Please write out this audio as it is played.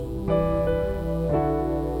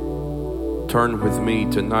turn with me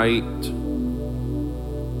tonight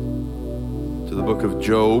to the book of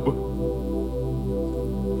Job,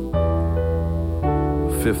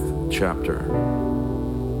 5th chapter.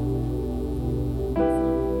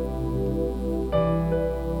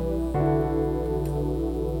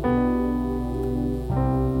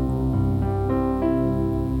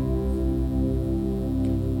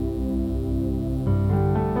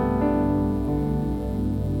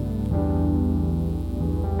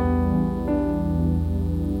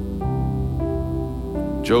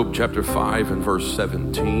 Job chapter 5 and verse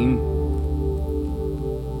 17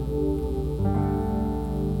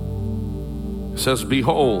 says,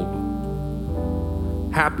 "Behold,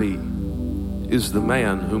 happy is the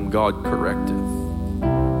man whom God correcteth.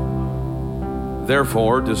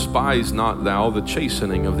 Therefore despise not thou the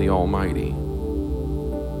chastening of the Almighty.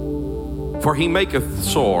 For he maketh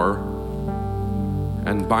sore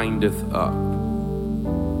and bindeth up.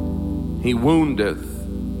 He woundeth,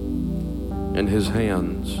 and his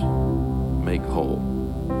hands make whole."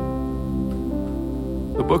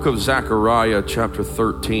 The book of Zechariah chapter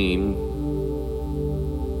 13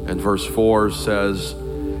 and verse 4 says,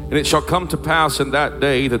 "And it shall come to pass in that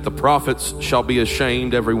day that the prophets shall be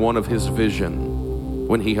ashamed every one of his vision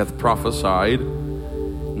when he hath prophesied.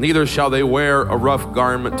 Neither shall they wear a rough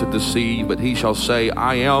garment to deceive, but he shall say,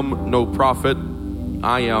 I am no prophet,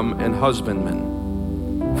 I am an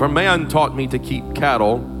husbandman. For man taught me to keep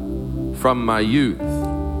cattle from my youth.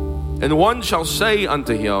 And one shall say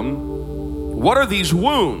unto him, What are these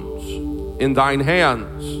wounds in thine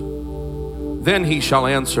hands? Then he shall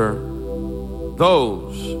answer,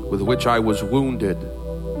 Those with which I was wounded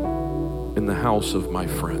in the house of my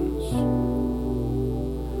friends."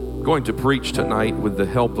 I'm going to preach tonight with the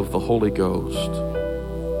help of the Holy Ghost,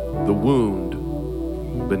 the wound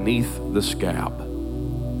beneath the scab.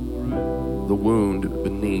 The wound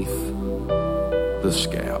beneath the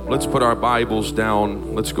scab. Let's put our Bibles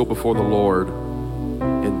down. Let's go before the Lord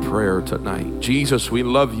in prayer tonight. Jesus, we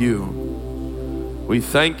love you. We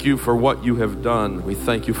thank you for what you have done. We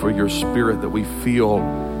thank you for your spirit that we feel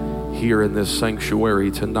here in this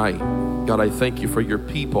sanctuary tonight. God, I thank you for your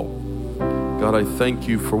people. God, I thank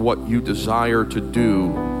you for what you desire to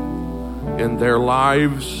do in their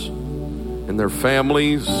lives, in their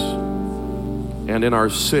families, and in our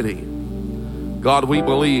city. God, we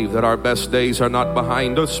believe that our best days are not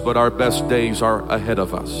behind us, but our best days are ahead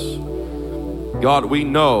of us. God, we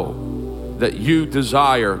know that you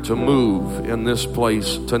desire to move in this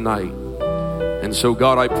place tonight. And so,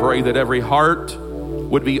 God, I pray that every heart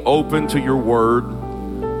would be open to your word,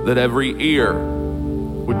 that every ear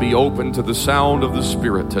would be open to the sound of the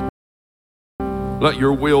Spirit tonight. Let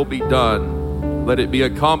your will be done. Let it be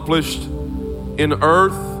accomplished in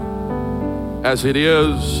earth as it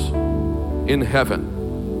is in heaven.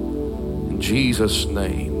 In Jesus'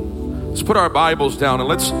 name. Let's put our Bibles down and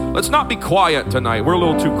let's not be quiet tonight. We're a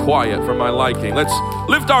little too quiet for my liking. Let's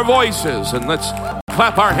lift our voices and let's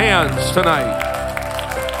clap our hands tonight.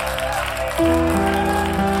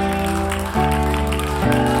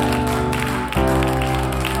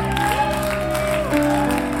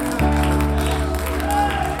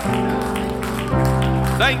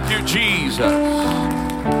 Thank you, Jesus.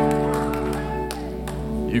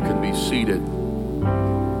 You can be seated.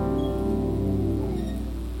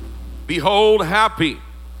 Behold, happy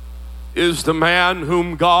is the man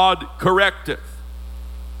whom God correcteth.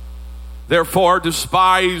 Therefore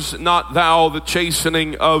despise not thou the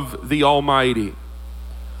chastening of the Almighty.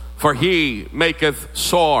 For he maketh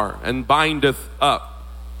sore and bindeth up.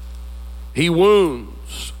 He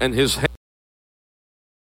wounds, and his hand.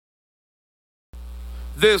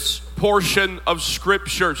 This portion of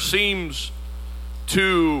Scripture seems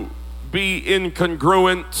to be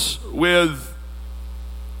incongruent with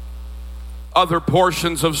other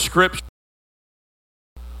portions of Scripture.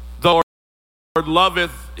 The Lord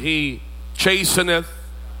loveth, he chasteneth,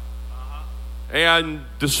 and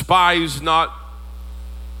despise not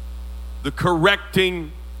the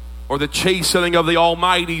correcting or the chastening of the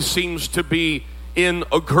Almighty seems to be in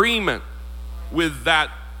agreement with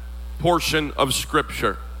that portion of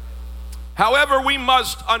Scripture. However, we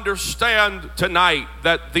must understand tonight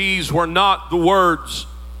that these were not the words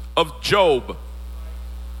of Job,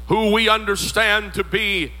 who we understand to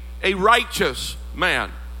be a righteous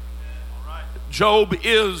man. Job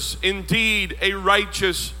is indeed a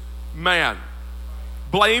righteous man,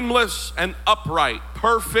 blameless and upright,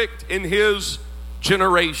 perfect in his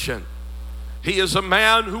generation. He is a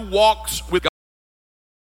man who walks with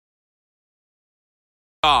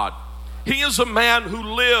God. He is a man who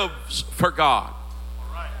lives for God.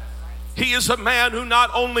 He is a man who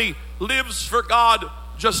not only lives for God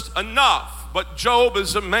just enough, but Job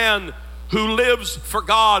is a man who lives for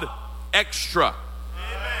God extra.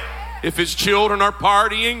 If his children are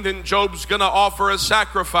partying, then Job's going to offer a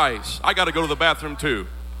sacrifice. I got to go to the bathroom too.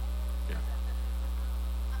 Yeah.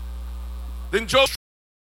 Then Job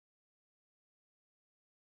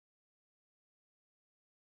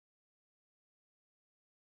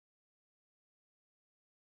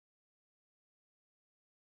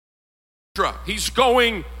he's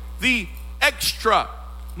going the extra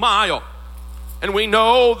mile. And we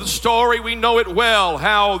know the story, we know it well,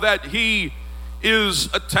 how that he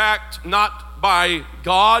is attacked not by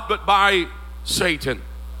God but by Satan.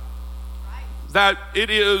 That it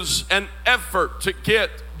is an effort to get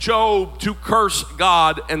Job to curse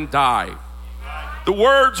God and die. The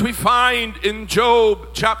words we find in Job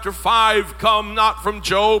chapter 5 come not from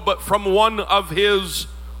Job but from one of his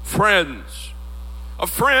friends. A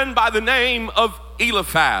friend by the name of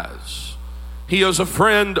Eliphaz. He is a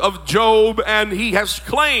friend of Job, and he has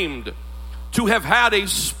claimed to have had a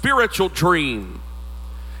spiritual dream.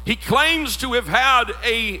 He claims to have had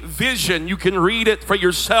a vision. You can read it for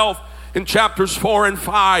yourself in chapters 4 and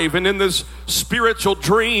 5. And in this spiritual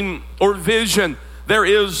dream or vision, there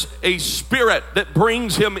is a spirit that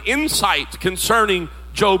brings him insight concerning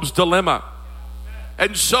Job's dilemma.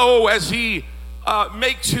 And so as he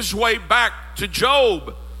makes his way back to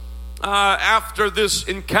Job after this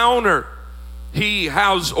encounter, he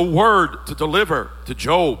has a word to deliver to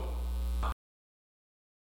Job.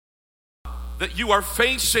 That you are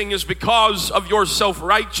facing is because of your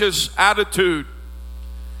self-righteous attitude.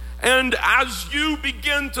 And as you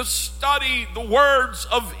begin to study the words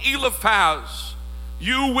of Eliphaz,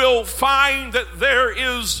 you will find that there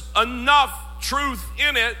is enough truth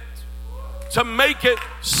in it to make it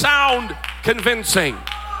sound convincing.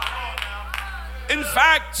 In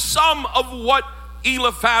fact, some of what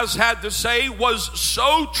Eliphaz had to say was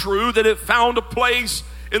so true that it found a place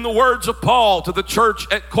in the words of Paul to the church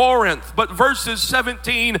at Corinth. But verses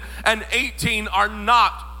 17 and 18 are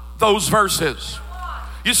not those verses.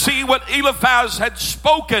 You see, what Eliphaz had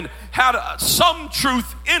spoken had some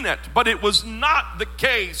truth in it, but it was not the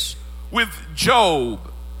case with Job.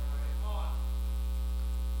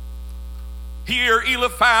 Here,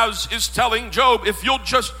 Eliphaz is telling Job, if you'll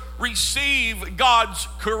just receive God's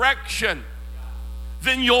correction,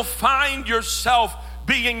 then you'll find yourself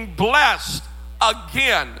being blessed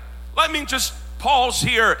again. Let me just pause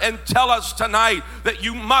here and tell us tonight that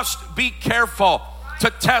you must be careful to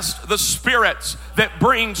test the spirits that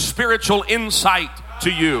bring spiritual insight to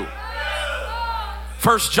you.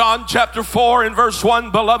 1 John chapter 4 and verse 1,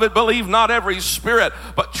 beloved, believe not every spirit,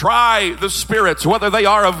 but try the spirits, whether they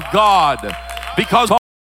are of God, because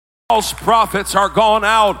false prophets are gone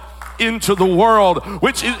out into the world,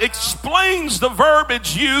 which explains the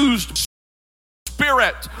verbiage used,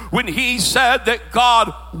 spirit, when he said that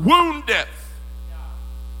God woundeth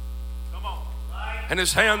and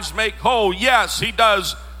his hands make whole. Yes, he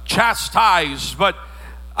does chastise, but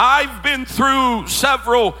I've been through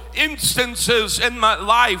several instances in my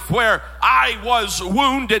life where I was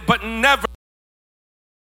wounded, but never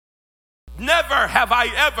have I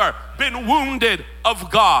ever been wounded of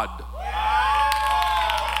God.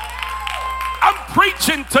 I'm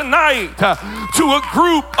preaching tonight to a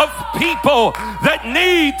group of people that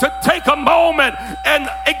need to take a moment and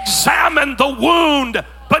examine the wound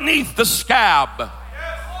beneath the scab.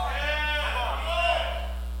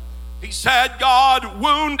 He said, God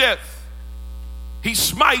woundeth. He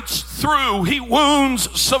smites through. He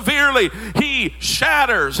wounds severely. He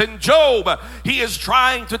shatters. And Job, he is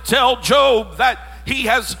trying to tell Job that he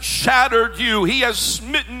has shattered you. He has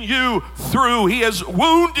smitten you through. He has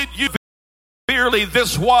wounded you severely.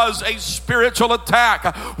 This was a spiritual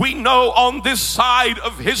attack. We know on this side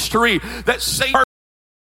of history that Satan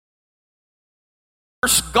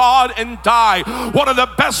God and die. One of the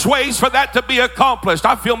best ways for that to be accomplished,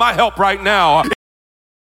 I feel my help right now,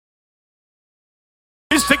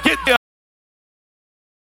 is to get them.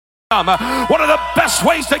 One of the best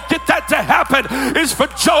ways to get that to happen is for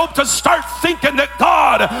Job to start thinking that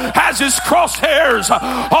God has his crosshairs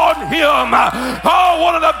on him. Oh,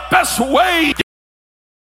 one of the best ways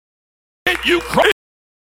you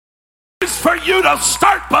is for you to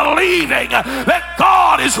start believing that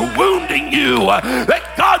God is wounding you,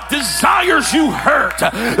 that God desires you hurt,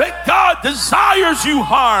 that God desires you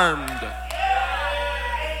harmed.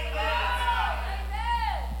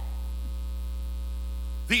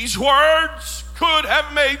 These words could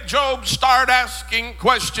have made Job start asking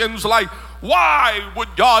questions like, why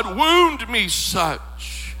would God wound me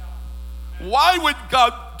such? Why would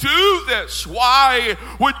God do this? Why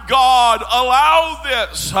would God allow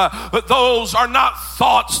this? But those are not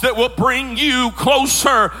thoughts that will bring you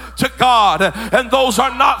closer to God. And those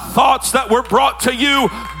are not thoughts that were brought to you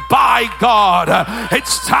by God.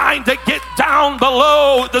 It's time to get down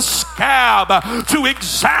below the scab to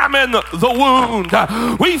examine the wound.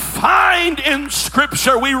 We find in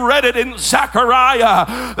Scripture, we read it in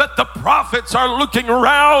Zechariah, that the prophets are looking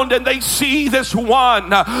around and they see this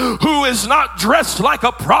one who is not dressed like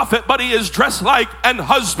a prophet, but he is dressed like an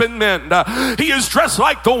husbandman. He is dressed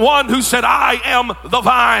like the one who said, I am the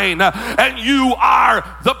vine and you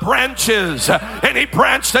are the branches. Any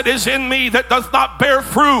branch that is in me that does not bear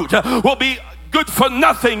fruit will be good for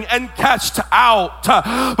nothing and cast out.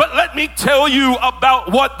 But let me tell you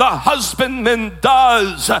about what the husbandman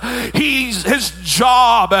does. His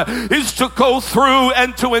job is to go through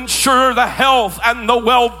and to ensure the health and the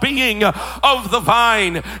well-being of the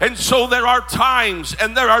vine. And so there are times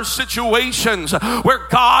and there are situations where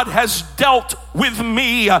God has dealt with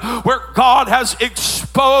me, where God has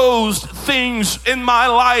exposed things in my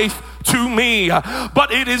life to me,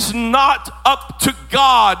 but it is not up to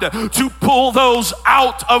God to pull those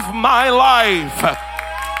out of my life.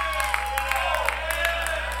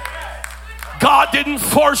 God didn't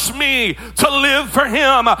force me to live for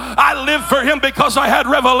Him. I live for Him because I had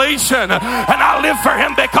revelation, and I live for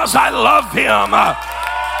Him because I love Him.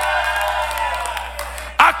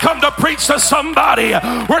 I come to preach to somebody.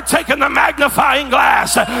 We're taking the magnifying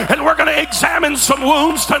glass and we're going to examine some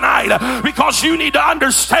wounds tonight, because you need to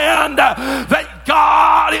understand that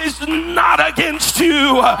God is not against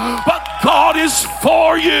you, but God is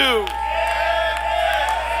for you.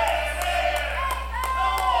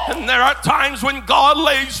 And there are times when God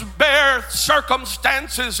lays bare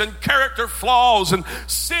circumstances and character flaws and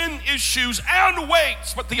sin issues and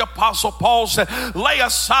weights. But the Apostle Paul said, lay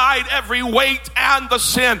aside every weight and the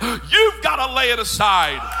sin. You've got to lay it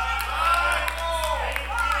aside.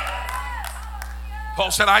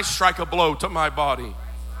 Paul said, I strike a blow to my body.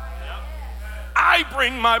 I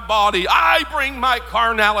bring my body, I bring my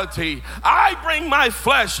carnality, I bring my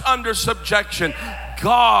flesh under subjection.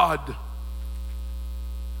 God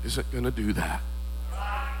isn't going to do that.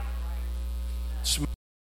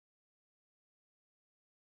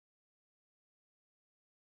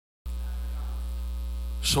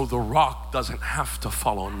 So the rock doesn't have to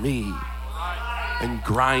fall on me and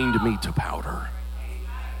grind me to powder.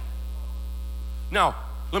 Now,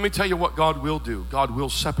 let me tell you what God will do. God will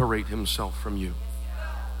separate Himself from you.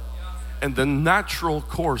 And the natural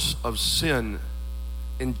course of sin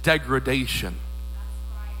and degradation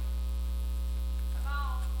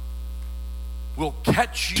will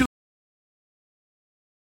catch you.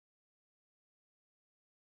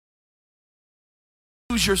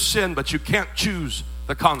 Choose your sin, but you can't choose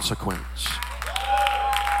the consequence.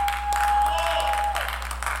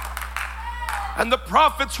 And the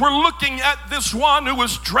prophets were looking at this one who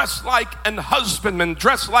was dressed like an husbandman,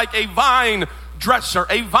 dressed like a vine dresser,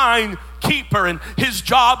 a vine keeper, and his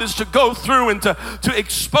job is to go through and to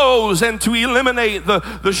expose and to eliminate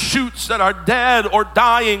the shoots that are dead or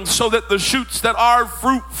dying, so that the shoots that are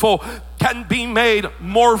fruitful can be made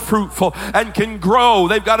more fruitful and can grow.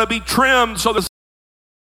 They've got to be trimmed so the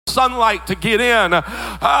sunlight to get in,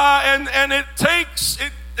 and it takes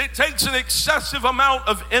an excessive amount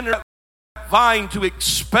of energy vine to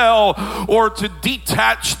expel or to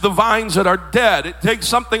detach the vines that are dead. It takes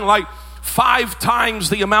something like 5 times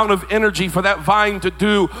the amount of energy for that vine to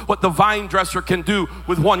do what the vine dresser can do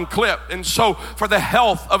with one clip. And so for the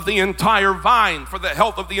health of the entire vine, for the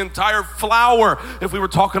health of the entire flower, if we were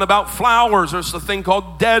talking about flowers, there's a thing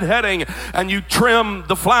called deadheading, and you trim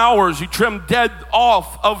the flowers, you trim dead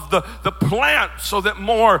off of the plant so that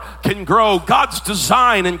more can grow. God's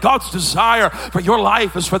design and God's desire for your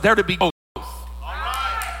life is for there to be both.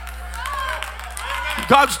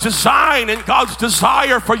 God's design and God's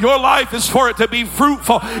desire for your life is for it to be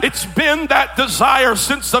fruitful. It's been that desire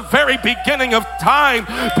since the very beginning of time.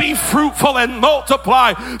 Be fruitful and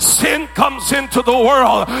multiply. Sin comes into the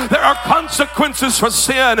world. There are consequences for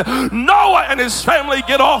sin. Noah and his family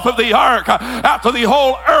get off of the ark after the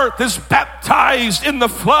whole earth is baptized in the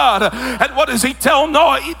flood. And what does he tell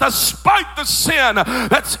Noah? Despite the sin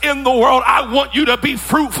that's in the world, I want you to be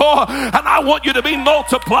fruitful and I want you to be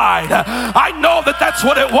multiplied. I know that that's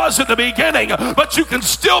what it was at the beginning, but you can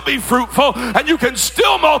still be fruitful and you can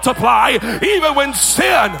still multiply even when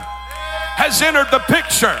sin has entered the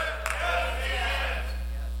picture.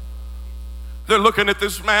 They're looking at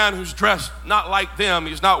this man who's dressed not like them.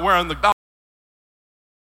 He's not wearing the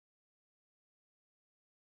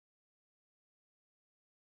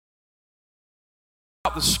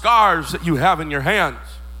scars that you have in your hands.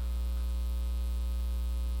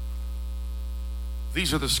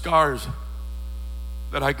 These are the scars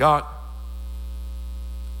that I got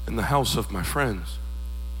in the house of my friends.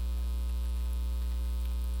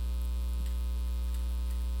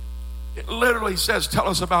 It literally says, tell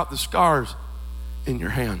us about the scars in your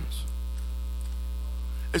hands.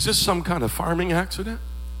 Is this some kind of farming accident?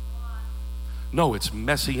 No, it's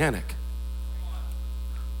messianic.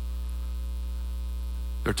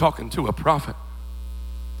 They're talking to a prophet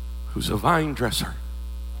who's a vine dresser,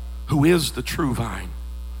 who is the true vine.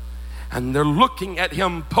 And they're looking at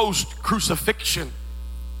him post-crucifixion.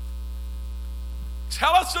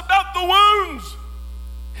 Tell us about the wounds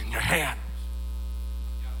in your hands.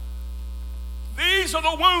 These are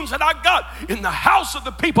the wounds that I got in the house of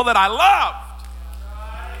the people that I loved.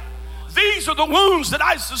 These are the wounds that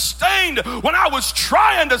I sustained when I was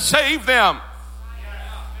trying to save them.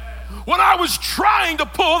 When I was trying to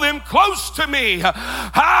pull them close to me, when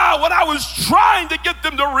I was trying to get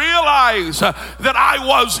them to realize that I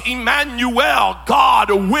was Emmanuel, God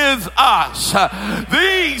with us.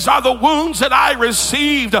 These are the wounds that I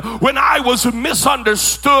received when I was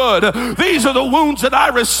misunderstood. These are the wounds that I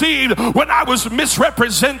received when I was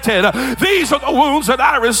misrepresented. These are the wounds that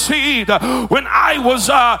I received when I was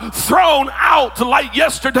thrown out like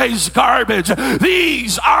yesterday's garbage.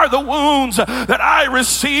 These are the wounds that I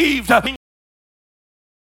received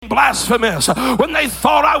blasphemous, when they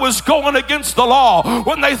thought I was going against the law,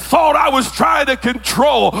 when they thought I was trying to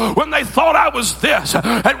control, when they thought I was this,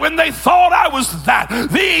 and when they thought I was that.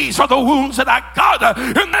 These are the wounds that I got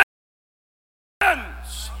in the hands.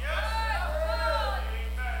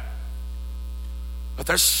 But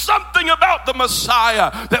there's something about the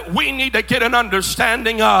Messiah that we need to get an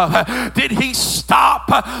understanding of. Did he stop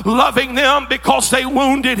loving them because they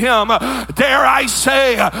wounded him? Dare I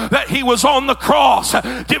say that he was on the cross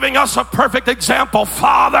giving us a perfect example.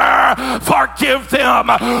 Father, forgive them,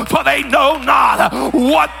 for they know not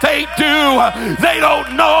what they do. They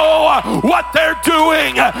don't know what they're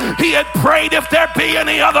doing. He had prayed, if there be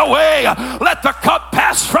any other way, let the cup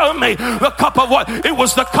pass from me. The cup of what? It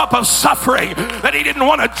was the cup of suffering that he didn't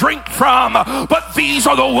want to drink from. But these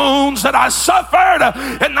are the wounds that I suffered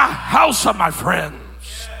in the house of my friends.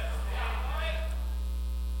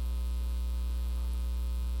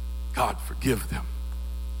 God, forgive them.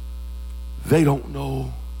 They don't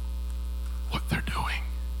know what they're doing.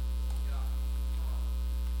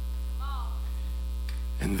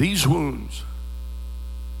 And these wounds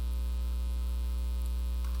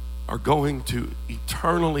are going to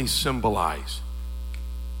eternally symbolize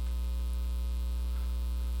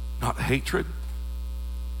not hatred,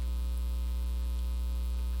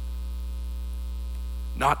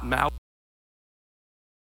 not malice,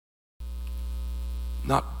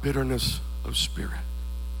 not bitterness of spirit,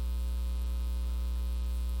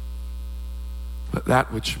 but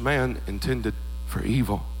that which man intended for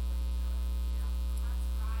evil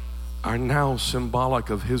are now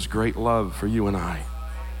symbolic of his great love for you and I.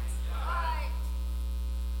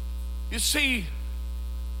 You see,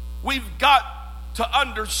 we've got to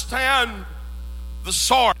understand the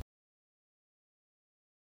sword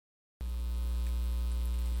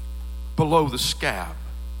below the scab.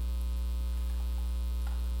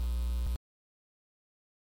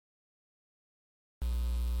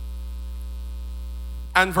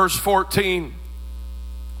 And verse 14,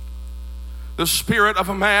 the spirit of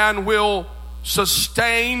a man will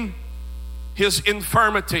sustain his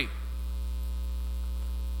infirmity.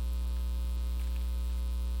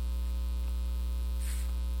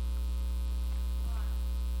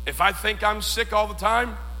 If I think I'm sick all the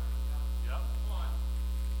time,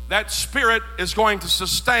 that spirit is going to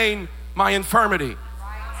sustain my infirmity.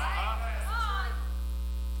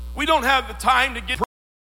 We don't have the time to get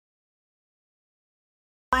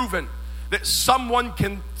proven that someone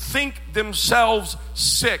can think themselves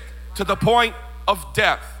sick to the point of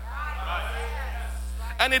death.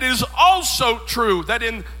 And it is also true that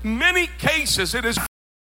in many cases it is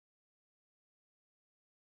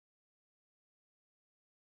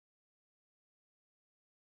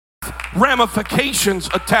ramifications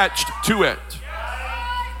attached to it.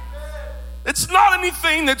 It's not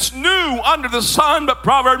anything that's new under the sun, but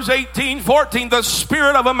Proverbs 18:14, the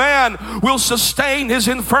spirit of a man will sustain his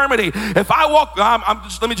infirmity. If I walk,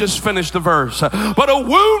 let me just finish the verse. But a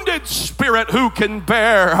wounded spirit who can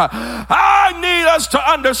bear? I need us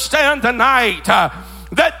to understand tonight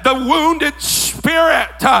that the wounded spirit,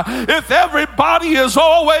 if everybody has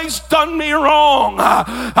always done me wrong,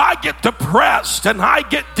 I get depressed and I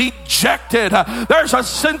get dejected. There's a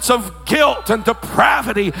sense of guilt and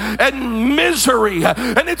depravity and misery,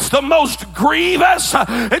 and it's the most grievous,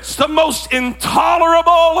 it's the most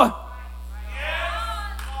intolerable.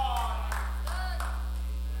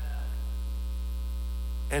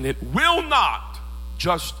 and it will not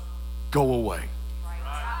just go away.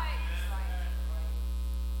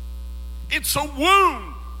 It's a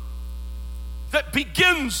wound that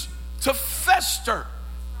begins to fester.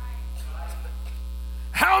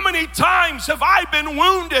 How many times have I been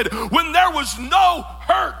wounded when there was no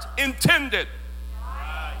hurt intended?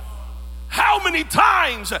 How many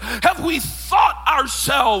times have we thought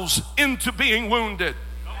ourselves into being wounded?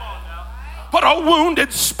 But a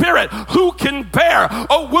wounded spirit, who can bear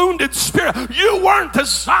a wounded spirit? You weren't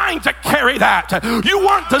designed to carry that. You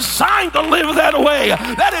weren't designed to live that way.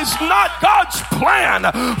 That is not God's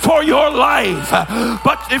plan for your life.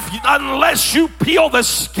 But unless you peel the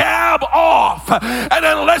scab off, and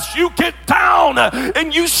unless you get down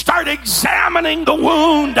and you start examining the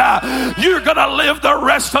wound, you're going to live the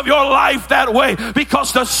rest of your life that way,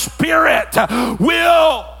 because the Spirit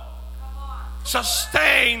will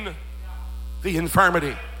sustain the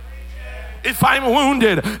infirmity. If I'm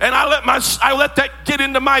wounded and I let that get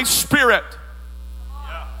into my spirit,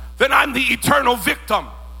 then I'm the eternal victim.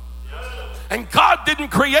 And God didn't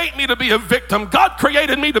create me to be a victim. God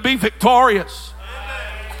created me to be victorious.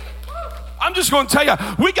 I'm just going to tell you,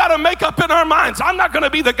 we got to make up in our minds, I'm not going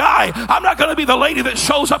to be the guy, I'm not going to be the lady that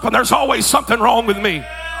shows up and there's always something wrong with me.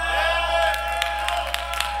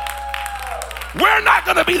 We're not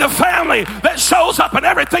going to be the family that shows up and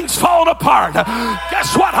everything's falling apart.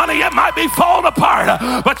 Guess what, honey? It might be falling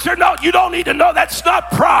apart, but you don't need to know that's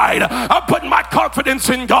not pride. I'm putting my confidence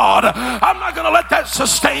in God. I'm not going to let that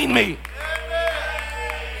sustain me.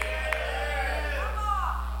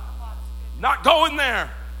 Not going there.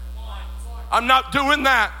 I'm not doing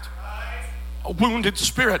that. A wounded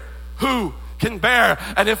spirit, who can bear?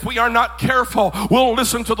 And if we are not careful, we'll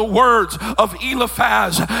listen to the words of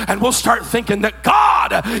Eliphaz and we'll start thinking that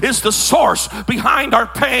God is the source behind our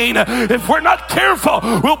pain. If we're not careful,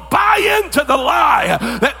 we'll buy into the lie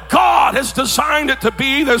that God has designed it to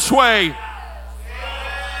be this way.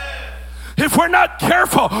 If we're not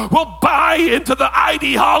careful, we'll buy into the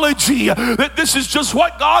ideology that this is just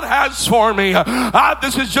what God has for me.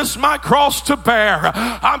 This is just my cross to bear.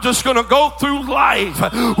 I'm just going to go through life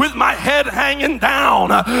with my head hanging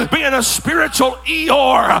down, being a spiritual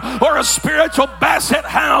Eeyore or a spiritual basset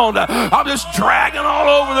hound. I'm just dragging all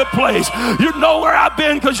over the place. You know where I've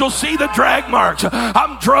been because you'll see the drag marks.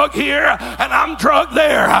 I'm drug here and I'm drug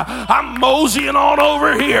there. I'm moseying on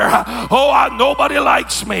over here. Nobody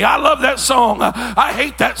likes me. I love that song. I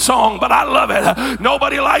hate that song, but I love it.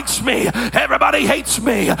 Nobody likes me. Everybody hates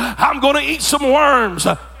me. I'm going to eat some worms.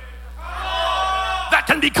 That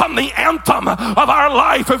can become the anthem of our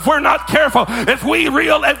life if we're not careful. If we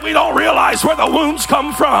don't realize where the wounds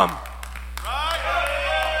come from.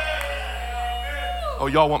 Oh,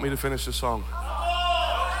 y'all want me to finish this song?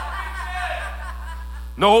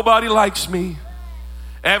 Nobody likes me.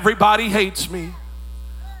 Everybody hates me.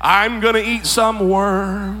 I'm going to eat some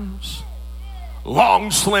worms. Long,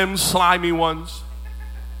 slim, slimy ones.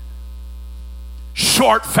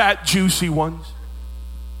 Short, fat, juicy ones.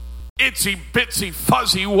 Itsy, bitsy,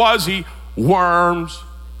 fuzzy, wuzzy worms.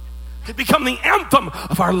 It become the anthem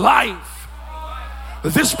of our life.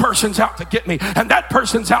 This person's out to get me, and that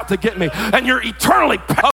person's out to get me, and you're eternally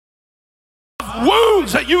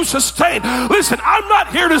wounds that you sustain. Listen, I'm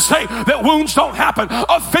not here to say that wounds don't happen.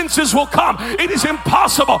 Offenses will come. It is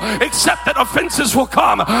impossible except that offenses will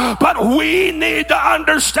come. But we need to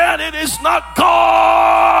understand it is not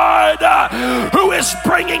God who is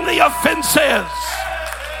bringing the offenses.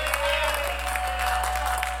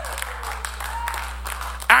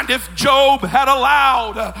 And if Job had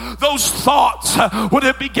allowed those thoughts, would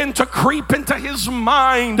it begin to creep into his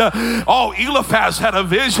mind? Oh, Eliphaz had a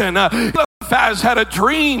vision. Eliphaz had a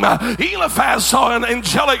dream. Eliphaz saw an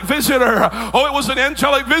angelic visitor. Oh, it was an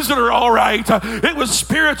angelic visitor, all right. It was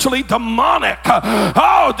spiritually demonic.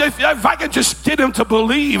 Oh, if I could just get him to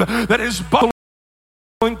believe that his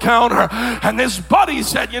encounter. And this buddy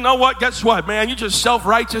said, you know what? Guess what, man? You're just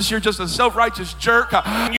self-righteous. You're just a self-righteous jerk.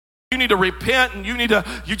 You need to repent, and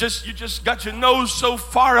you just got your nose so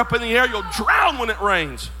far up in the air, you'll drown when it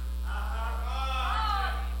rains.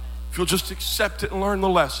 If you'll just accept it and learn the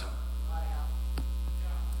lesson.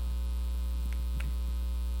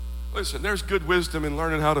 Listen, there's good wisdom in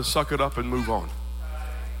learning how to suck it up and move on.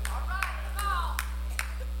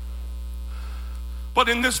 But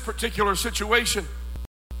in this particular situation,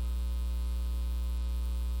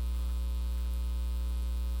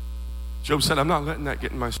 Job said, I'm not letting that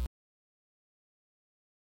get in my...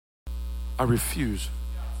 I refuse.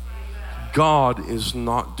 God is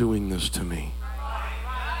not doing this to me.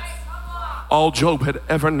 All Job had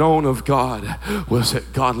ever known of God was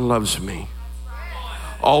that God loves me.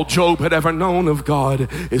 All Job had ever known of God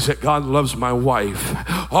is that God loves my wife.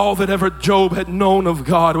 All that ever Job had known of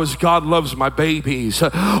God was God loves my babies.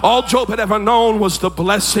 All Job had ever known was the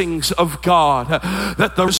blessings of God,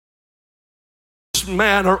 that the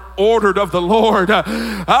man are ordered of the Lord.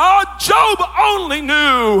 Job only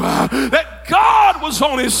knew that God was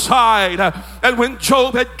on his side. And when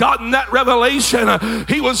Job had gotten that revelation,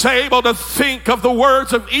 he was able to think of the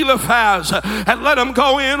words of Eliphaz and let them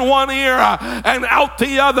go in one ear and out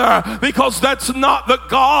the other, because that's not the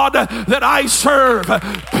God that I serve.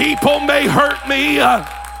 People may hurt me.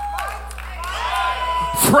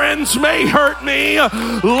 Friends may hurt me,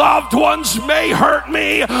 loved ones may hurt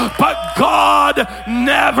me, but God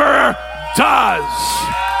never does.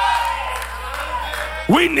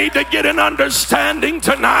 We need to get an understanding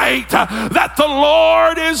tonight that the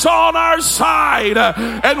Lord is on our side,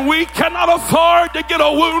 and we cannot afford to get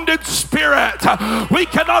a wounded spirit. We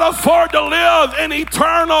cannot afford to live in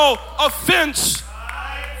eternal offense.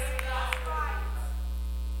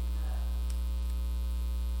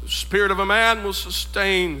 The spirit of a man will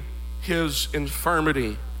sustain his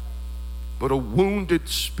infirmity, but a wounded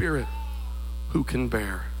spirit who can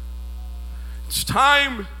bear? It's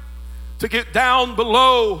time to get down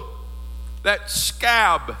below that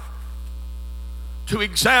scab, to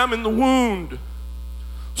examine the wound.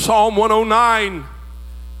 Psalm 109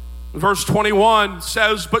 verse 21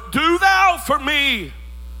 says, "But do thou for me,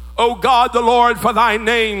 O God the Lord, for thy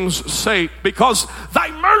name's sake, because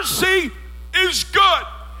thy mercy is good.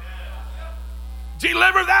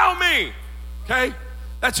 Deliver thou me." Okay?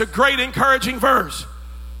 That's a great encouraging verse.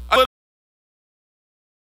 A little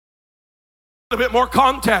bit more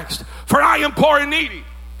context. "For I am poor and needy,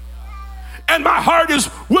 and my heart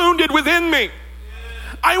is wounded within me."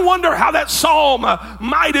 I wonder how that psalm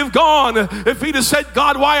might have gone if he'd have said,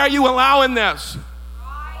 "God, why are you allowing this?"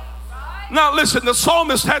 Now listen, the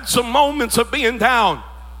psalmist had some moments of being down.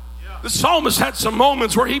 The psalmist had some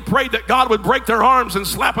moments where he prayed that God would break their arms and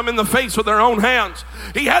slap them in the face with their own hands.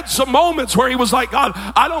 He had some moments where he was like, "God,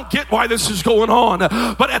 I don't get why this is going on."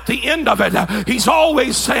 But at the end of it, he's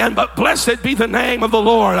always saying, "But blessed be the name of the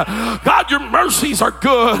Lord. God, your mercies are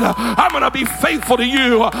good. I'm going to be faithful to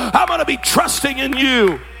you. I'm going to be trusting in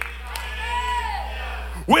you."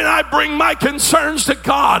 When I bring my concerns to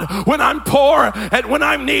God, when I'm poor and when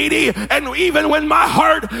I'm needy, and even when my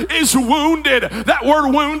heart is wounded, that word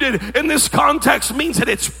wounded in this context means that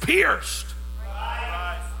it's pierced.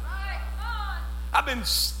 I've been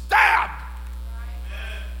stabbed.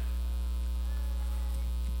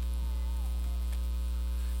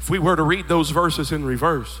 If we were to read those verses in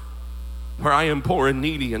reverse, "For I am poor and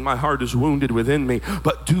needy, and my heart is wounded within me.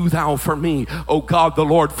 But do thou for me, O God the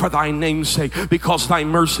Lord, for thy name's sake, because thy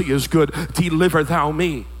mercy is good. Deliver thou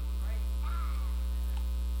me."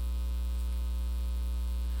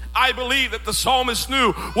 I believe that the psalmist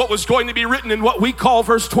knew what was going to be written in what we call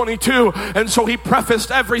verse 22. And so he prefaced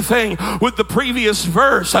everything with the previous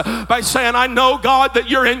verse by saying, "I know, God, that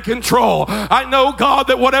you're in control. I know, God,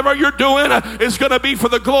 that whatever you're doing is going to be for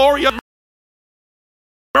the glory of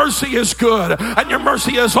mercy is good, and your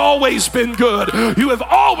mercy has always been good. You have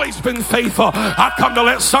always been faithful." I come to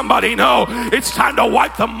let somebody know it's time to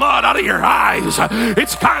wipe the mud out of your eyes.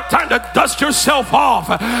 It's time to dust yourself off,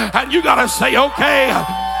 and you got to say, "Okay,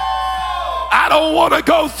 I don't want to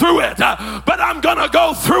go through it, but I'm going to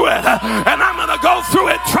go through it, and I'm going to go through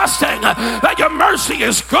it trusting that your mercy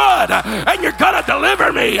is good, and you're going to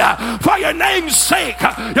deliver me for your name's sake.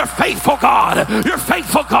 You're faithful, God. You're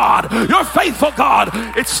faithful, God. You're faithful, God."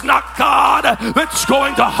 It's not God that's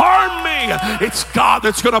going to harm me. It's God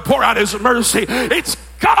that's going to pour out his mercy. It's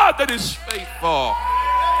God that is faithful.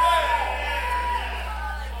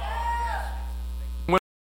 When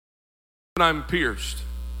I'm pierced,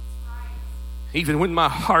 even when my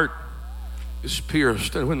heart is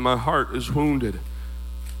pierced and when my heart is wounded,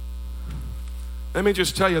 let me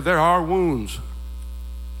just tell you, there are wounds.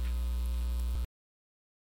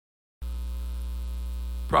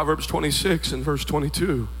 Proverbs 26 and verse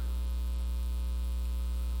 22.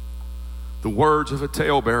 "The words of a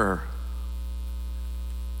talebearer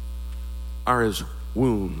are as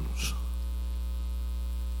wounds.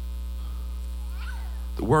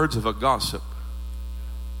 The words of a gossip,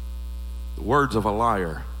 the words of a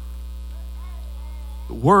liar,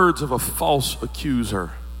 the words of a false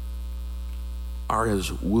accuser are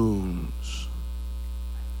as wounds."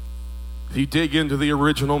 If you dig into the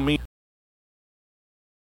original meaning,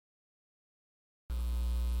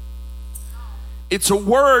 it's a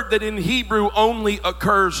word that in Hebrew only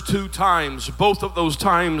occurs 2 times. Both of those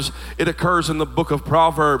times it occurs in the book of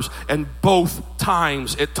Proverbs, and both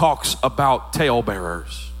times it talks about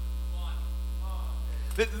talebearers.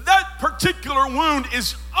 that particular wound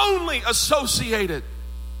is only associated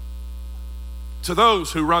to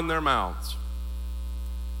those who run their mouths.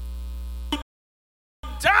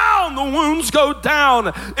 Down, the wounds go down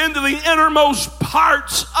into the innermost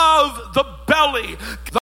parts of the belly.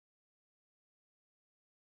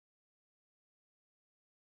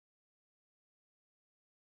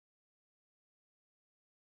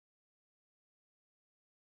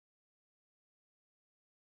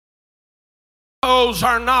 Those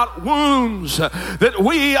are not wounds that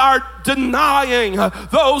we are denying.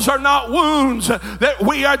 Those are not wounds that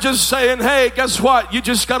we are just saying, hey, guess what? You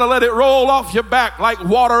just got to let it roll off your back like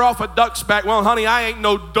water off a duck's back. Well, honey, I ain't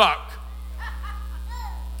no duck.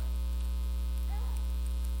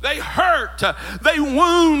 They hurt. They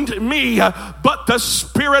wound me. But the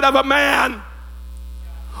spirit of a man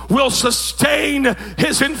will sustain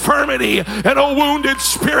his infirmity, and a wounded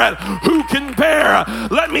spirit who can bear.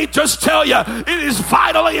 Let me just tell you, it is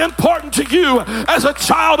vitally important to you as a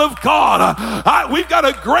child of God. We've got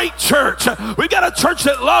a great church. We've got a church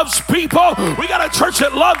that loves people. We got a church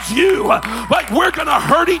that loves you, but we're going to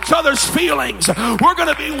hurt each other's feelings. We're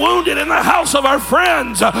going to be wounded in the house of our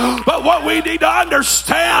friends. But what we need to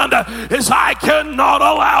understand is I cannot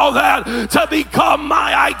allow that to become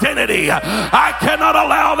my identity. I cannot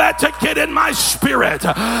allow that to get in my spirit.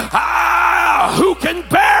 Who can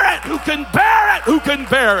bear it? Who can bear it? Who can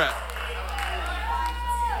bear it?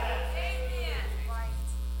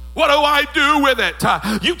 What do I do with it?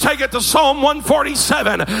 You take it to Psalm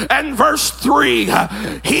 147 and verse 3.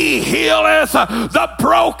 He healeth the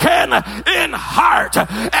broken in heart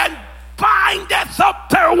and bindeth up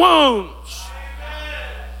their wounds.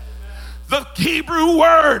 The Hebrew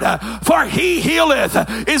word for he healeth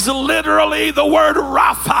is literally the word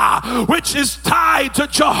Rapha, which is tied to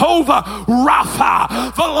Jehovah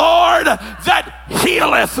Rapha, the Lord that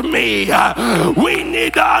healeth me. We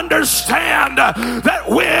need to understand that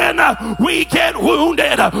when we get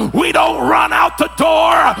wounded, we don't run out the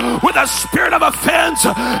door with a spirit of offense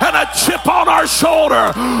and a chip on our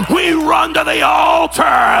shoulder. We run to the altar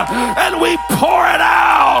and we pour it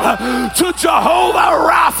out to Jehovah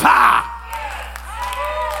Rapha.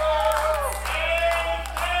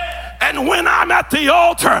 And when I'm at the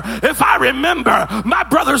altar, if I remember my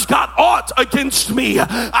brother's got aught against me,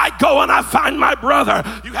 I go and I find my brother.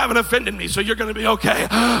 You haven't offended me, so you're going to be okay.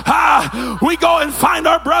 We go and find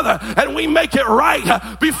our brother and we make it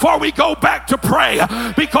right before we go back to pray.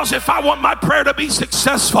 Because if I want my prayer to be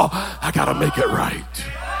successful, I got to make it right.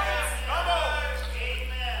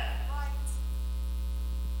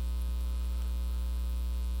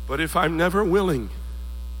 But if I'm never willing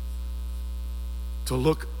to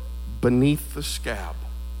look beneath the scab,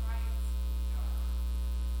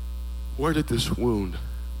 where did this wound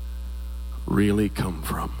really come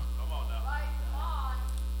from?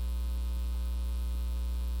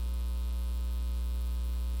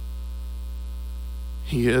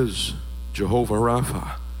 He is Jehovah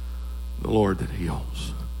Rapha, the Lord that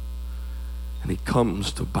heals. And he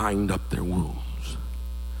comes to bind up their wounds.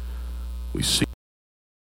 We see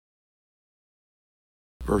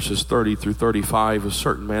verses 30 through 35, a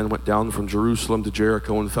certain man went down from Jerusalem to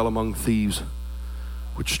Jericho and fell among thieves,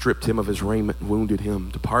 which stripped him of his raiment and wounded him,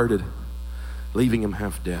 departed, leaving him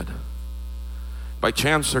half dead. By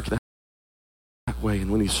chance there that way, and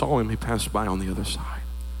when he saw him, he passed by on the other side.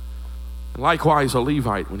 And likewise a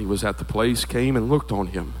Levite, when he was at the place, came and looked on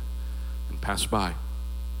him and passed by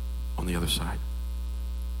on the other side.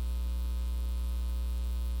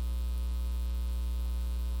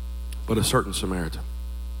 But a certain Samaritan,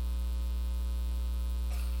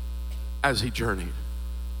 as he journeyed,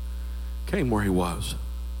 came where he was.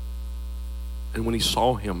 And when he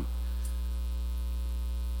saw him,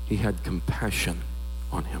 he had compassion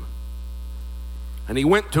on him. And he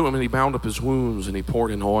went to him and he bound up his wounds, and he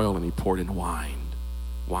poured in oil and he poured in wine.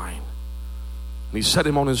 And he set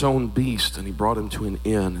him on his own beast, and he brought him to an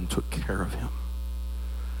inn and took care of him.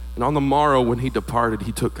 And on the morrow when he departed,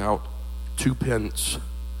 he took out 2 pence,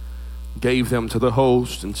 gave them to the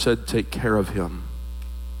host, and said, take care of him.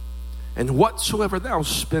 And whatsoever thou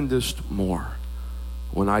spendest more,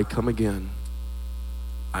 when I come again,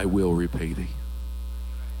 I will repay thee.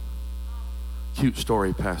 Cute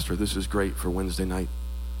story, Pastor. This is great for Wednesday night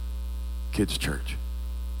kids' church.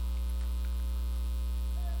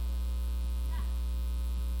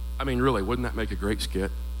 I mean, really, wouldn't that make a great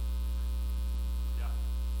skit?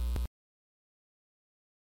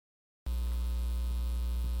 I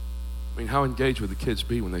mean, how engaged would the kids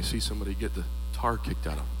be when they see somebody get the tar kicked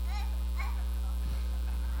out of them?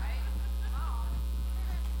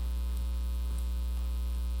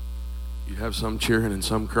 You'd have some cheering and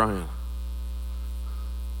some crying.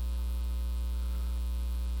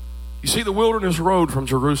 You see, the wilderness road from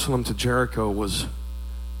Jerusalem to Jericho was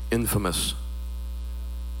infamous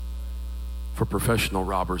for professional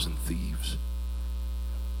robbers and thieves.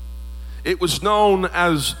 It was known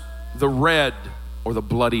as the Red or the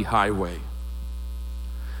Bloody Highway.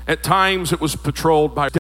 At times it was patrolled by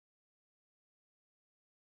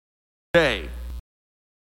day.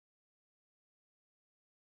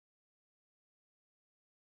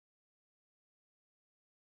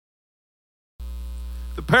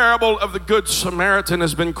 The parable of the Good Samaritan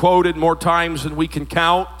has been quoted more times than we can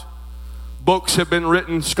count. Books have been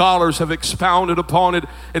written, scholars have expounded upon it.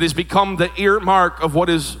 It has become the earmark of what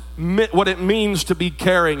it means to be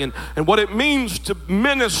caring and what it means to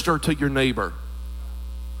minister to your neighbor.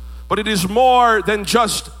 But it is more than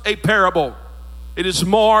just a parable. It is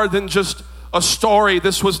more than just a story.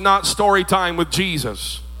 This was not story time with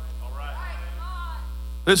Jesus.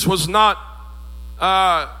 This was not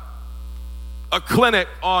a clinic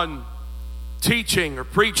on teaching or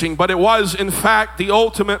preaching, but it was in fact the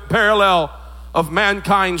ultimate parallel of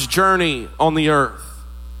mankind's journey on the earth.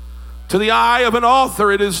 To the eye of an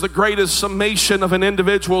author, it is the greatest summation of an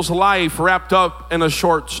individual's life wrapped up in a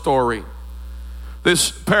short story.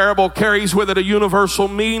 This parable carries with it a universal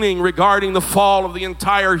meaning regarding the fall of the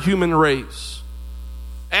entire human race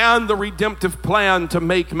and the redemptive plan to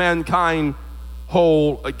make mankind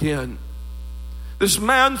whole again. This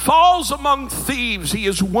man falls among thieves. He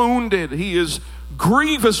is wounded. He is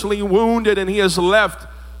grievously wounded, and he is left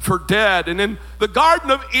for dead. And in the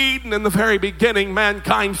Garden of Eden, in the very beginning,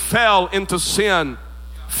 mankind fell into sin,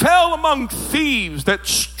 fell among thieves that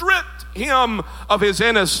stripped him of his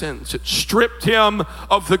innocence. It stripped him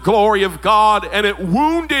of the glory of God, and it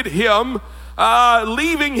wounded him,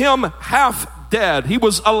 leaving him half dead. He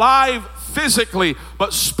was alive physically,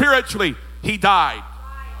 but spiritually, he died.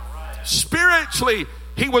 Spiritually,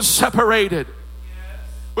 he was separated.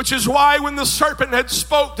 Which is why when the serpent had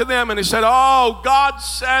spoke to them and he said, "Oh, God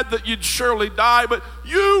said that you'd surely die, but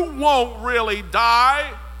you won't really die."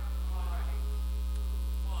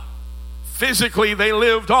 Physically, they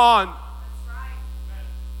lived on.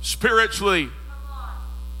 Spiritually,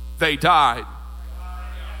 they died.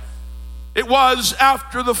 It was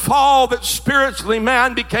after the fall that spiritually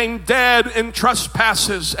man became dead in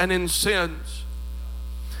trespasses and in sins.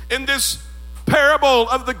 In this parable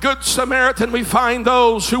of the Good Samaritan, we find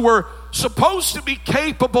those who were supposed to be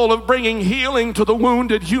capable of bringing healing to the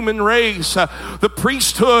wounded human race, the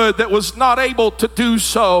priesthood that was not able to do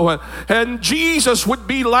so. And Jesus would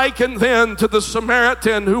be likened then to the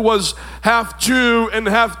Samaritan who was half Jew and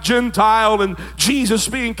half Gentile, and Jesus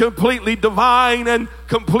being completely divine and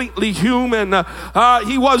completely human.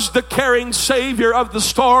 He was the caring Savior of the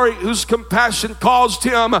story whose compassion caused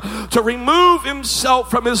him to remove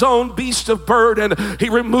himself from his own beast of burden. He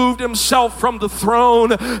removed himself from the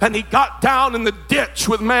throne, and he got down in the ditch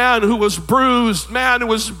with man who was bruised, man who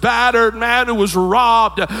was battered, man who was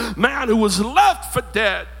robbed, man who was left for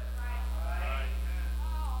dead.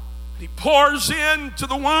 He pours into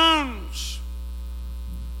the wounds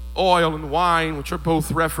oil and wine, which are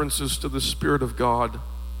both references to the Spirit of God.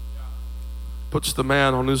 Puts the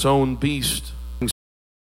man on his own beast, brings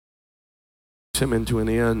him into an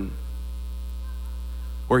inn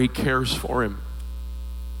where he cares for him.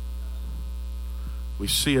 We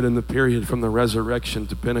see it in the period from the resurrection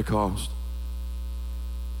to Pentecost,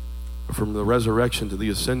 or from the resurrection to the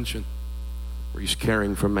ascension, where he's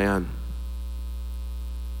caring for man.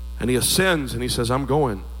 And he ascends and he says, "I'm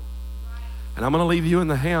going. And I'm going to leave you in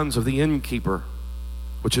the hands of the innkeeper,"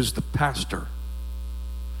 which is the pastor.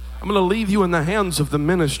 "I'm going to leave you in the hands of the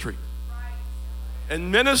ministry."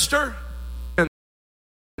 And minister, and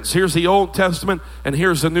here's the Old Testament and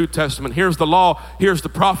here's the New Testament. Here's the law, here's the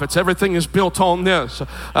prophets. Everything is built on this.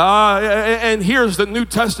 And here's the New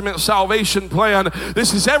Testament salvation plan.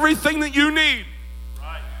 This is everything that you need.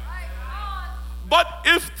 But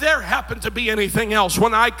if there happened to be anything else,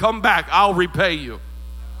 when I come back, I'll repay you.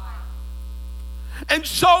 And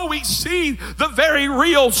so we see the very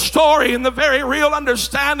real story and the very real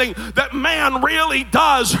understanding that man really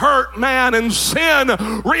does hurt man and sin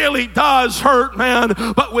really does hurt man.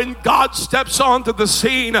 But when God steps onto the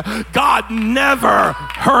scene, God never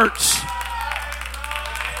hurts.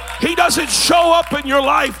 He doesn't show up in your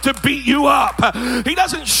life to beat you up. He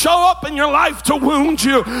doesn't show up in your life to wound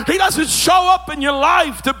you. He doesn't show up in your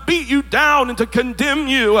life to beat you down and to condemn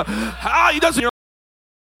you. He doesn't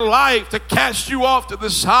life to cast you off to the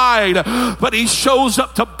side, but he shows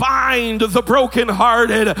up to bind the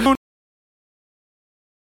brokenhearted,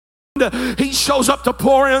 He shows up to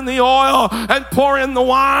pour in the oil and pour in the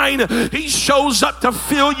wine. He shows up to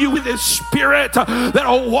fill you with His Spirit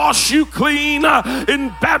that'll wash you clean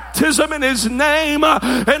in baptism in His name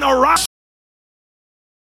and arise.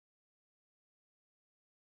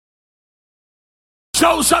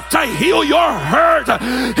 Shows up to heal your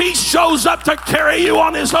hurt. He shows up to carry you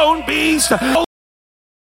on His own beast.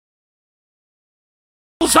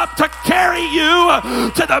 Shows up to carry you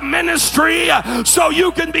to the ministry so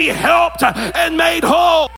you can be helped and made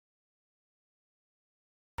whole.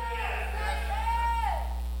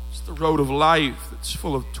 It's the road of life that's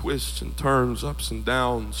full of twists and turns, ups and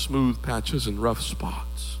downs, smooth patches and rough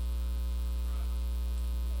spots.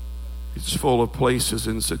 It's full of places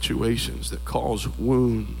and situations that cause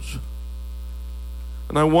wounds.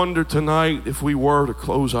 And I wonder tonight, if we were to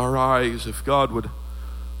close our eyes, if God would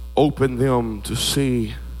open them to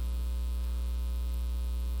see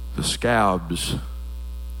the scabs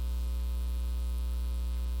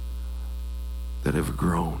that have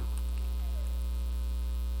grown.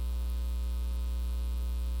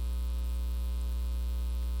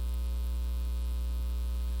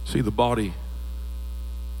 See, the body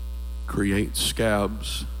creates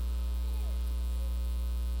scabs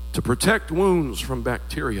to protect wounds from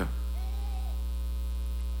bacteria.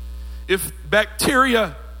 If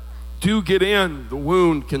bacteria do get in, the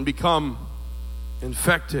wound can become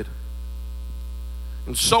infected.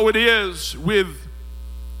 And so it is with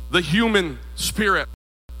the human spirit,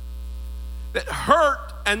 that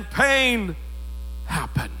hurt and pain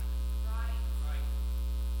happen.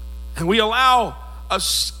 And we allow a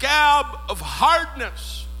scab of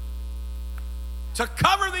hardness to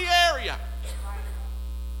cover the area.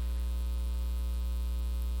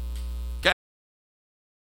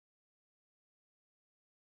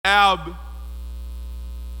 Scab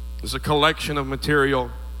is a collection of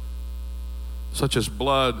material such as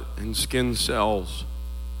blood and skin cells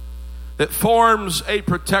that forms a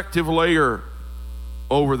protective layer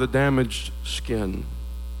over the damaged skin.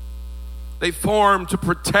 They form to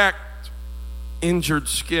protect injured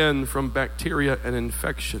skin from bacteria and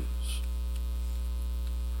infections.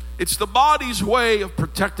 It's the body's way of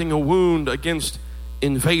protecting a wound against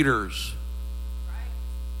invaders.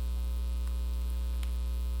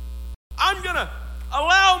 I'm going to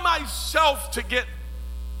allow myself to get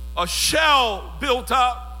a shell built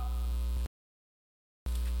up.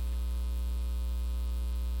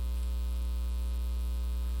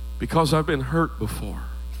 Because I've been hurt before.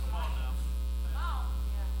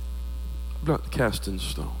 I'm not casting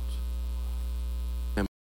stones. I'm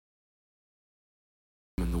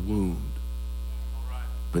in the wound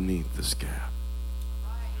beneath the scab.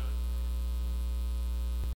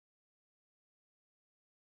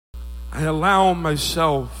 I allow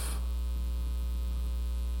myself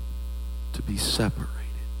to be separated.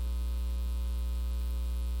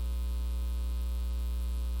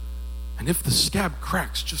 And if the scab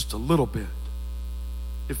cracks just a little bit,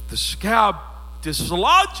 if the scab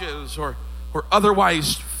dislodges or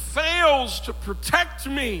otherwise fails to protect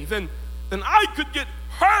me, then I could get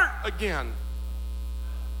hurt again.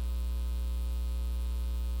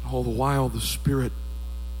 All the while, the Spirit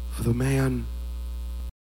of the man,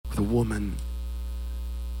 of the woman,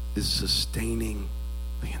 is sustaining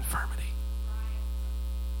the infirmity.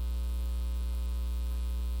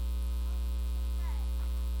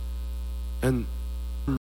 And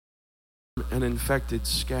an infected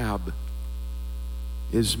scab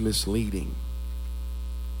is misleading.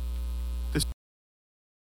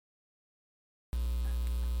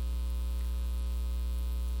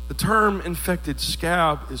 The term infected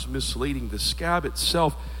scab is misleading. The scab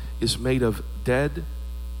itself is made of dead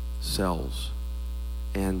cells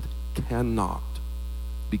and cannot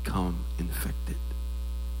become infected.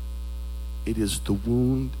 It is the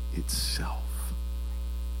wound itself.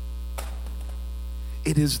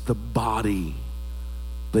 It is the body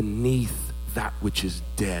beneath that which is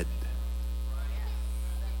dead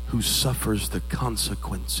who suffers the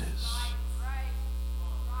consequences.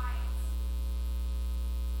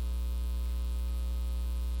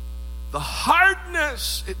 The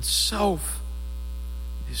hardness itself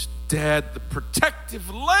is dead. The protective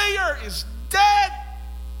layer is dead.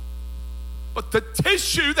 But the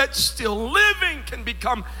tissue that's still living can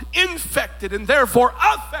become infected and therefore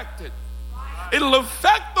affected. It'll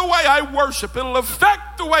affect the way I worship. It'll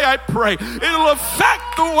affect the way I pray. It'll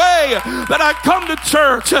affect the way that I come to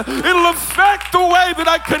church. It'll affect the way that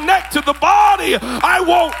I connect to the body. I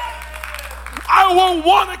won't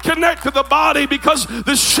want to connect to the body because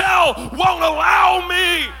the shell won't allow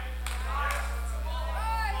me.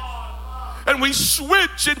 and we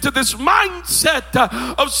switch into this mindset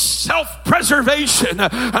of self-preservation.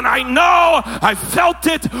 And I know I felt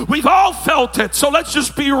it. We've all felt it. So let's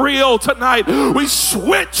just be real tonight. We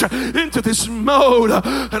switch into this mode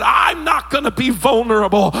and I'm not going to be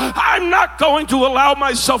vulnerable. I'm not going to allow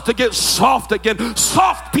myself to get soft again.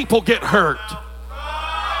 Soft people get hurt.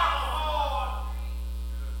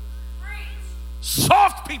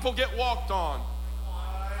 Soft people get walked on.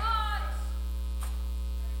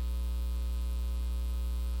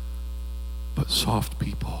 But soft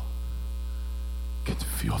people can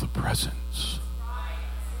feel the presence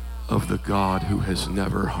of the God who has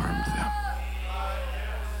never harmed them.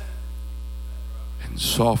 And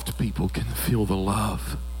soft people can feel the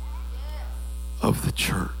love of the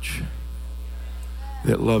church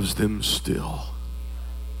that loves them still.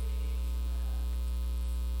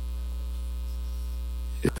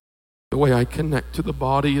 The way I connect to the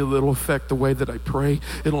body, it'll affect the way that I pray.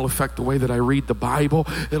 It'll affect the way that I read the Bible.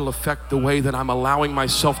 It'll affect the way that I'm allowing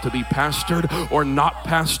myself to be pastored or not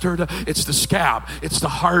pastored. It's the scab. It's the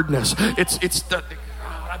hardness. It's the,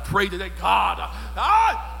 I pray today, God.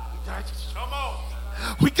 Come on.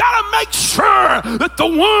 We got to make sure that the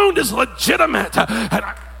wound is legitimate. And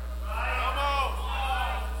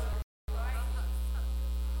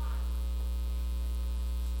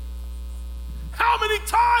how many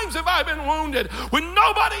times have I been wounded when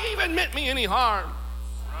nobody even meant me any harm?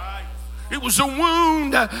 Right. It was a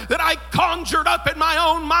wound that I conjured up in my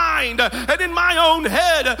own mind and in my own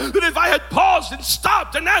head, that if I had paused and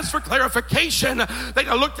stopped and asked for clarification, they'd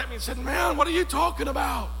have looked at me and said, man, what are you talking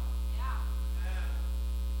about?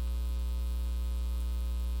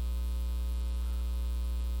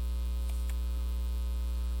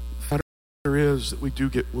 The matter is that we do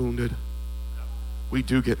get wounded. We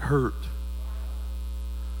do get hurt.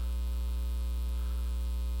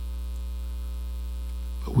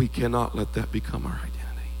 But we cannot let that become our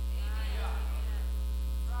identity.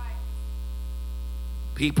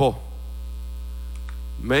 People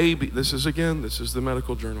may be, this is the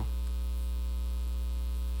medical journal.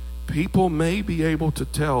 People may be able to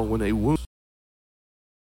tell when a wound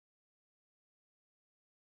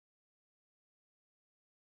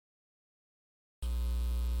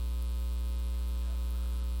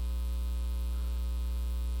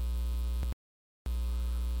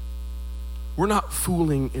we're not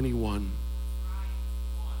fooling anyone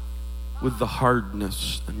with the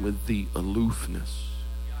hardness and with the aloofness.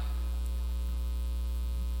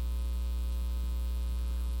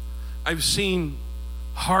 I've seen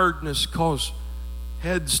hardness cause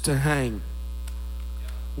heads to hang.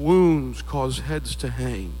 Wounds cause heads to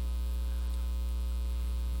hang.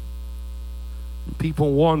 And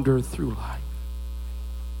people wander through life.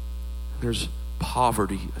 There's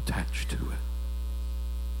poverty attached to it.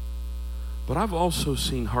 But I've also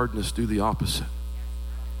seen hardness do the opposite.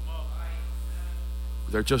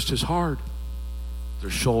 They're just as hard. Their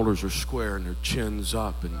shoulders are square and their chin's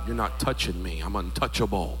up, and you're not touching me. I'm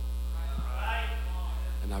untouchable.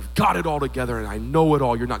 And I've got it all together and I know it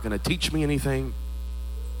all. You're not going to teach me anything.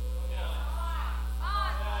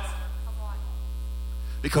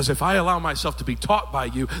 Because if I allow myself to be taught by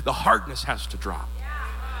you, the hardness has to drop.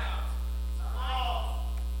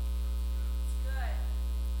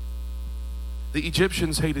 The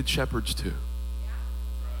Egyptians hated shepherds too.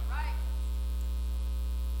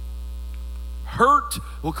 Hurt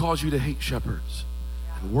will cause you to hate shepherds,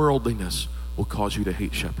 and worldliness will cause you to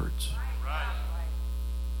hate shepherds.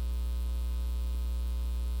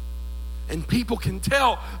 And people can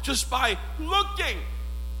tell just by looking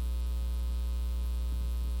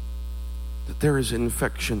that there is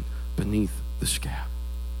infection beneath the scab.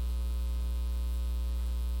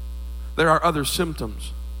 There are other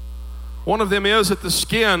symptoms. One of them is that the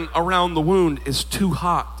skin around the wound is too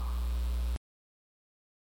hot.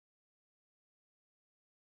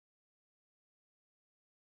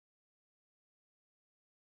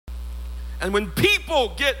 And when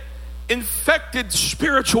people get infected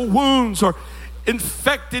spiritual wounds or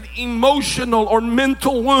infected emotional or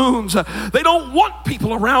mental wounds, they don't want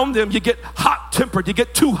people around them. You get hot-tempered. You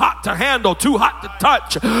get too hot to handle, too hot to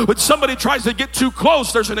touch. When somebody tries to get too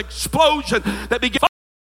close, there's an explosion that begins.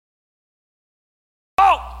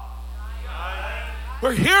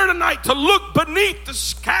 We're here tonight to look beneath the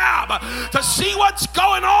scab, to see what's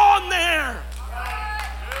going on there.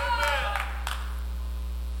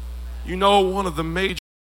 You know, one of the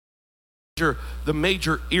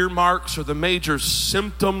major earmarks or the major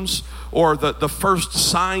symptoms or the first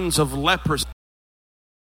signs of leprosy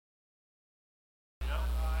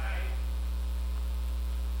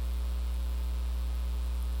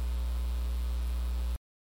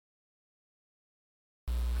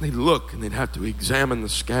They'd look and they'd have to examine the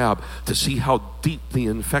scab to see how deep the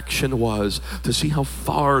infection was, to see how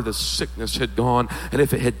far the sickness had gone, and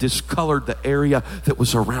if it had discolored the area that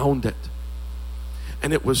was around it.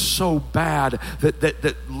 And it was so bad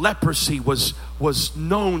that leprosy was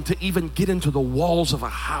known to even get into the walls of a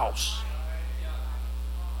house.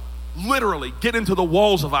 Literally get into the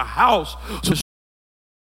walls of a house. So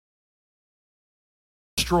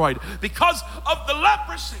destroyed because of the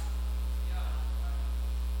leprosy.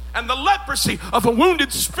 And the leprosy of a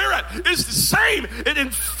wounded spirit is the same. It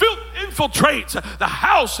infiltrates the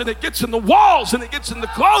house, and it gets in the walls, and it gets in the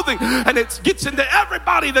clothing, and it gets into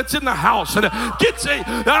everybody that's in the house.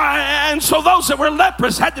 And so those that were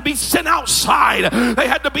leprous had to be sent outside. They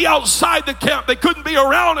had to be outside the camp. They couldn't be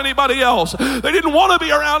around anybody else. They didn't want to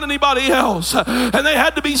be around anybody else. And they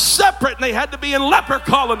had to be separate, and they had to be in leper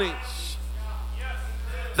colonies.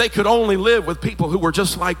 They could only live with people who were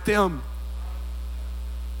just like them.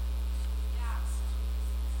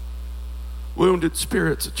 Wounded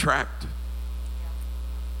spirits attract.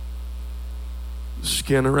 The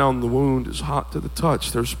skin around the wound is hot to the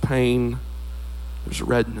touch. There's pain, there's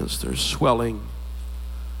redness, there's swelling,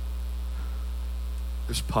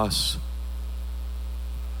 there's pus.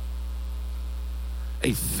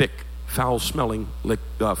 A thick, foul-smelling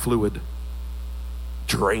fluid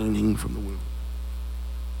draining from the wound.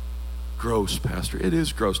 Gross, Pastor. It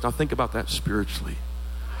is gross. Now think about that spiritually.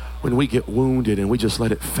 When we get wounded and we just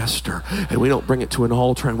let it fester and we don't bring it to an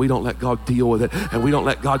altar and we don't let God deal with it and we don't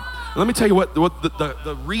let God. Let me tell you what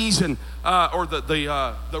the reason or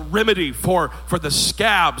the remedy for the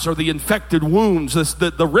scabs or the infected wounds.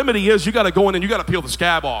 The remedy is you got to go in and you got to peel the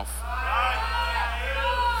scab off.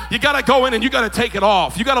 You got to go in and you got to take it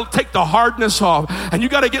off. You got to take the hardness off, and you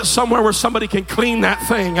got to get somewhere where somebody can clean that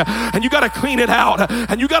thing, and you got to clean it out,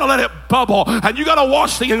 and you got to let it bubble, and you got to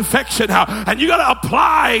wash the infection out, and you got to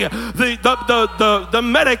apply the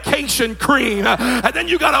medication cream, and then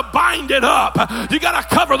you got to bind it up. You got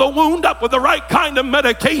to cover the wound up with the right kind of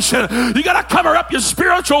medication. You got to cover up your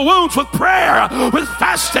spiritual wounds with prayer, with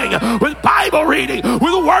fasting, with Bible reading,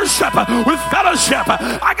 with worship, with fellowship.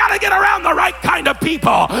 I got to get around the right kind of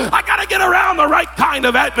people. I got to get around the right kind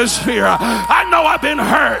of atmosphere. I know I've been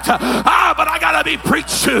hurt, but I got to be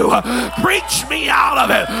preached to. Preach me out of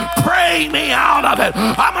it. Pray me out of it.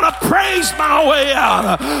 I'm going to praise my way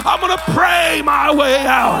out. I'm going to pray my way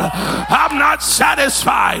out. I'm not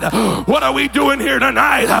satisfied. What are we doing here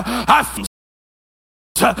tonight?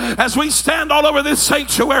 As we stand all over this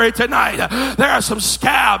sanctuary tonight, there are some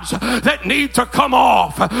scabs that need to come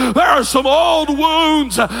off. There are some old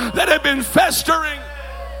wounds that have been festering.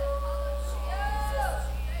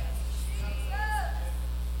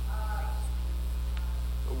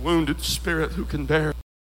 Wounded spirit who can bear.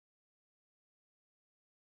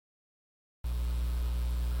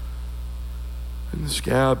 And the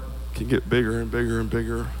scab can get bigger and bigger and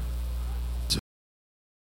bigger.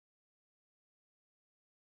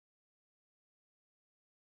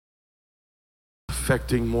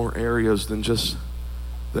 Affecting more areas than just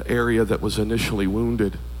the area that was initially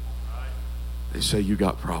wounded. They say you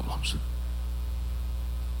got problems.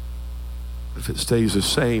 If it stays the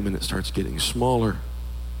same and it starts getting smaller,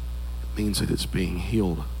 means that it's being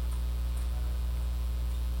healed.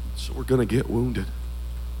 So we're going to get wounded,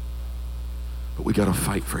 but we got to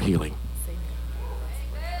fight for healing.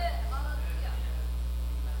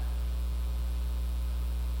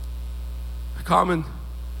 A common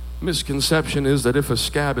misconception is that if a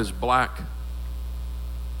scab is black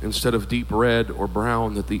instead of deep red or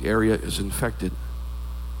brown, that the area is infected.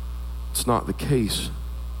 It's not the case,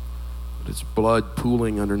 but it's blood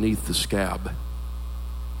pooling underneath the scab.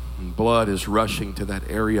 And blood is rushing to that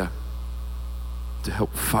area to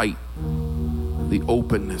help fight the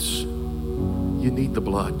openness. You need the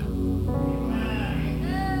blood.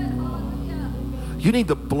 You need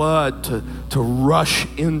the blood to rush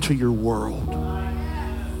into your world.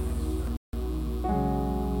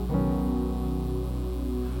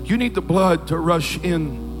 You need the blood to rush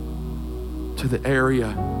in to the area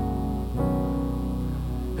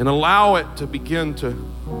and allow it to begin to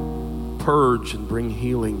purge and bring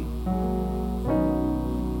healing.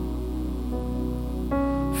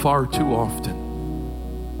 Far too often,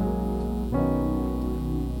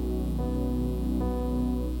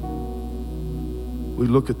 we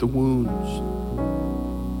look at the wounds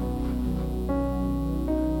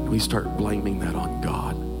and we start blaming that on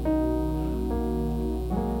God.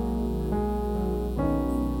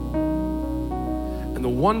 And the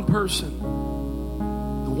one person,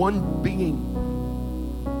 the one being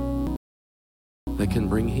that can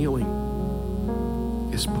bring healing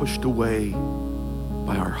is pushed away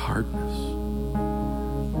by our hardness.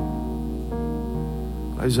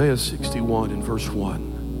 Isaiah 61 and verse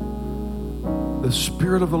 1. The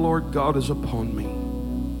Spirit of the Lord God is upon me,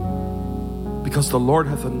 because the Lord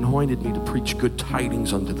hath anointed me to preach good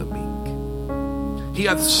tidings unto the meek. He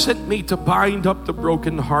hath sent me to bind up the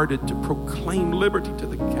brokenhearted, to proclaim liberty to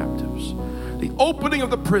the captives, the opening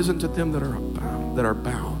of the prison to them that are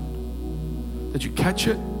bound. Did you catch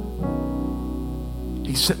it?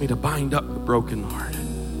 He sent me to bind up the brokenhearted.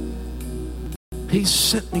 He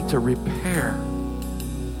sent me to repair.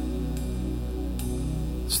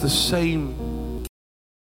 It's the same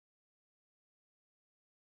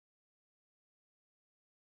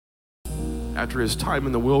after his time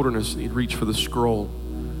in the wilderness. He'd reach for the scroll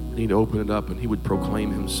and he'd open it up and he would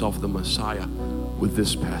proclaim himself the Messiah with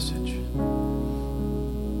this passage.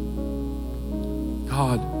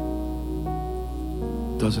 God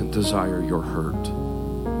doesn't desire your hurt.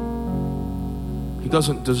 He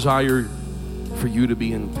doesn't desire for you to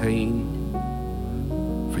be in pain,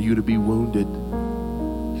 for you to be wounded.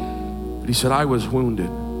 But he said, I was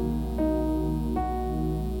wounded.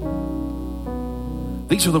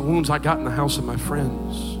 These are the wounds I got in the house of my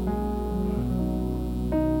friends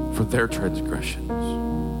for their transgressions,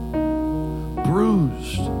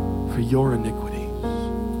 bruised for your iniquities.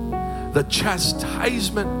 The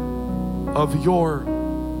chastisement of your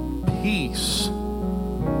peace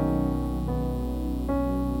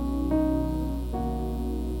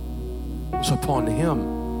was upon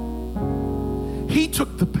him. He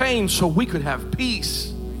took the pain so we could have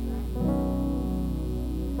peace.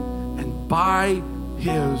 And by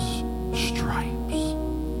his stripes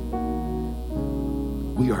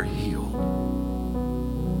we are healed.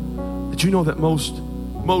 Did you know that most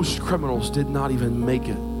criminals did not even make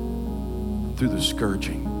it through the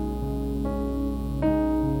scourging?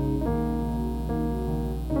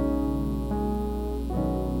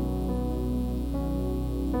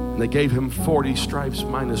 And they gave him 40 stripes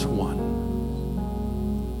minus one.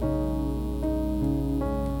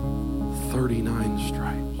 39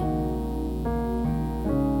 stripes.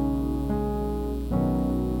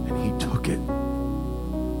 And he took it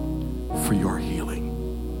for your healing.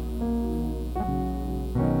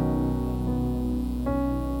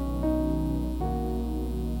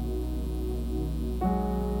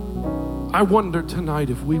 I wonder tonight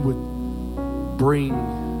if we would bring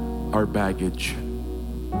our baggage.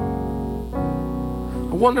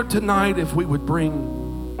 I wonder tonight if we would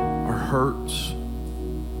bring our hurts.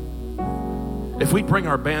 If we bring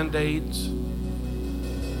our Band-Aids.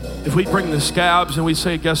 If we bring the scabs and we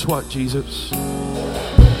say, guess what, Jesus?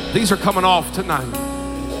 These are coming off tonight.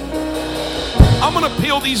 I'm going to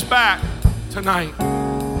peel these back tonight.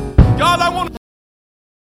 God, I want to.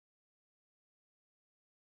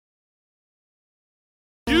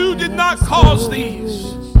 You did not cause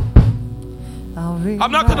these.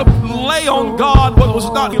 I'm not going to lay on God what was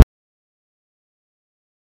not healing.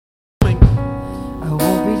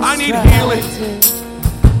 I need healing.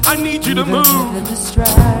 I need you to move. I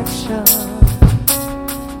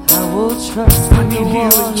need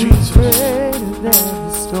healing, Jesus.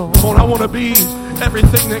 Come on, I want to be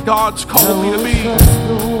everything that God's called me to be.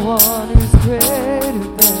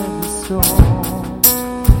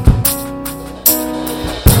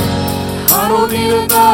 I don't need another.